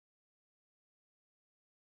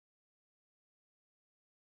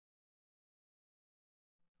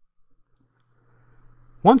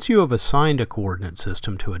Once you have assigned a coordinate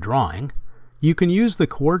system to a drawing, you can use the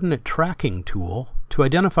coordinate tracking tool to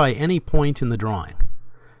identify any point in the drawing.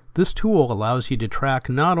 This tool allows you to track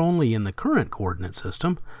not only in the current coordinate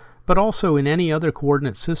system, but also in any other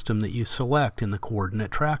coordinate system that you select in the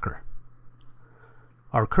coordinate tracker.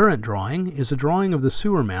 Our current drawing is a drawing of the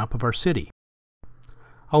sewer map of our city.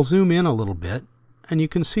 I'll zoom in a little bit, and you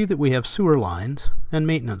can see that we have sewer lines and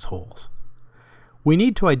maintenance holes. We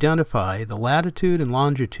need to identify the latitude and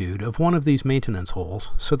longitude of one of these maintenance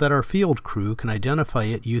holes so that our field crew can identify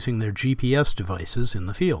it using their GPS devices in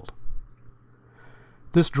the field.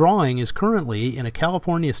 This drawing is currently in a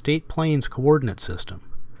California State Plains coordinate system,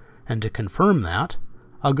 and to confirm that,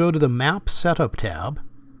 I'll go to the Map Setup tab,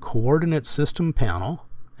 Coordinate System panel,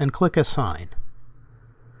 and click Assign.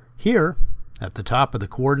 Here, at the top of the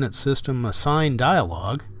Coordinate System Assign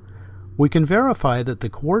dialog, we can verify that the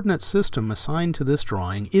coordinate system assigned to this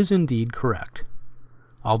drawing is indeed correct.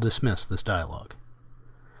 I'll dismiss this dialog.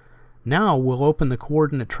 Now we'll open the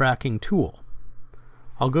Coordinate Tracking tool.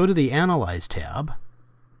 I'll go to the Analyze tab,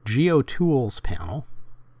 GeoTools panel,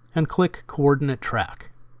 and click Coordinate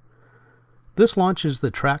Track. This launches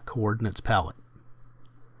the Track Coordinates palette.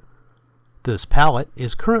 This palette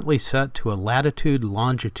is currently set to a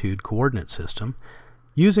latitude-longitude coordinate system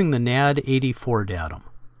using the NAD84 datum.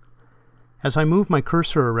 As I move my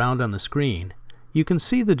cursor around on the screen, you can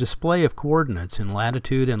see the display of coordinates in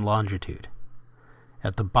latitude and longitude.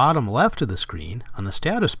 At the bottom left of the screen, on the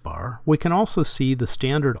status bar, we can also see the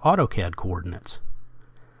standard AutoCAD coordinates.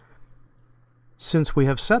 Since we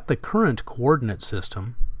have set the current coordinate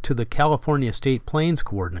system to the California State Plains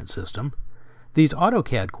coordinate system, these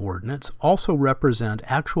AutoCAD coordinates also represent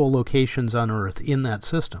actual locations on Earth in that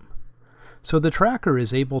system. So the tracker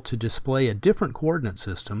is able to display a different coordinate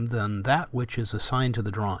system than that which is assigned to the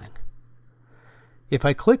drawing. If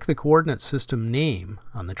I click the coordinate system name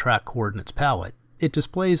on the Track Coordinates palette, it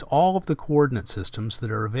displays all of the coordinate systems that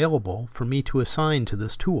are available for me to assign to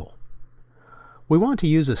this tool. We want to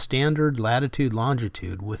use a standard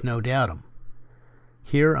latitude-longitude with no datum.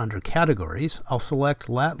 Here under Categories, I'll select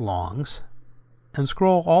lat-longs and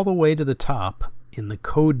scroll all the way to the top in the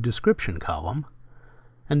Code Description column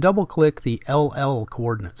and double-click the LL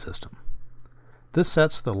coordinate system. This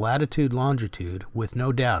sets the latitude-longitude with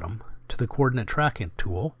no datum to the Coordinate Tracking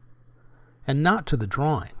tool and not to the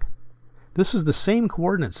drawing. This is the same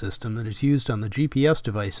coordinate system that is used on the GPS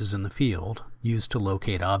devices in the field used to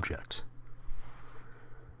locate objects.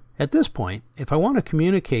 At this point, if I want to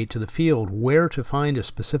communicate to the field where to find a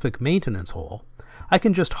specific maintenance hole, I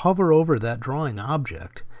can just hover over that drawing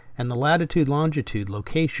object and the latitude-longitude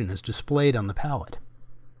location is displayed on the palette.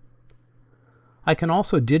 I can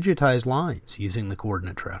also digitize lines using the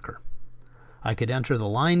coordinate tracker. I could enter the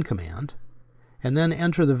line command and then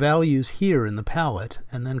enter the values here in the palette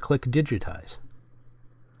and then click Digitize.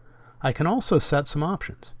 I can also set some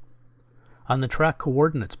options. On the Track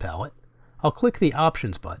Coordinates palette, I'll click the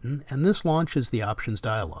Options button and this launches the Options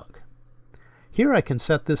dialog. Here I can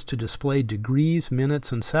set this to display degrees,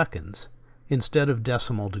 minutes, and seconds instead of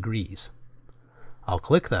decimal degrees. I'll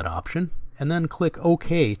click that option and then click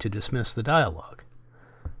OK to dismiss the dialog.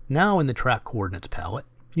 Now in the Track Coordinates palette,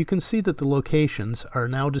 you can see that the locations are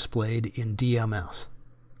now displayed in DMS.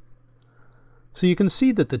 So you can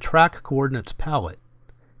see that the Track Coordinates palette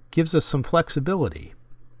gives us some flexibility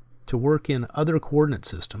to work in other coordinate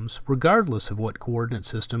systems regardless of what coordinate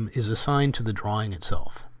system is assigned to the drawing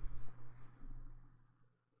itself.